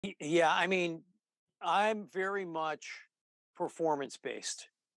Yeah, I mean, I'm very much performance based.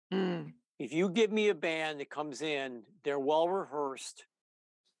 Mm. If you give me a band that comes in, they're well rehearsed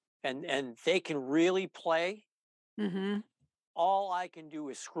and they can really play, Mhm. all I can do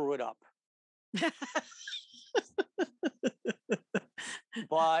is screw it up.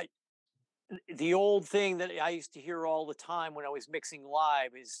 But the old thing that I used to hear all the time when I was mixing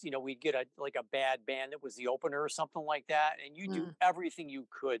live is, we'd get a bad band that was the opener or something like that, and you do Mm. everything you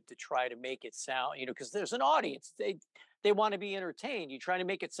could to try to make it sound, because there's an audience. They want to be entertained. You try to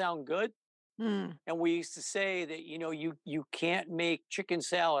make it sound good. Mm. And we used to say that, you can't make chicken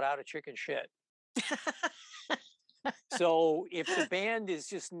salad out of chicken shit. So if the band is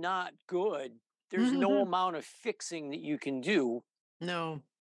just not good, there's no Mhm. amount of fixing that you can do. No.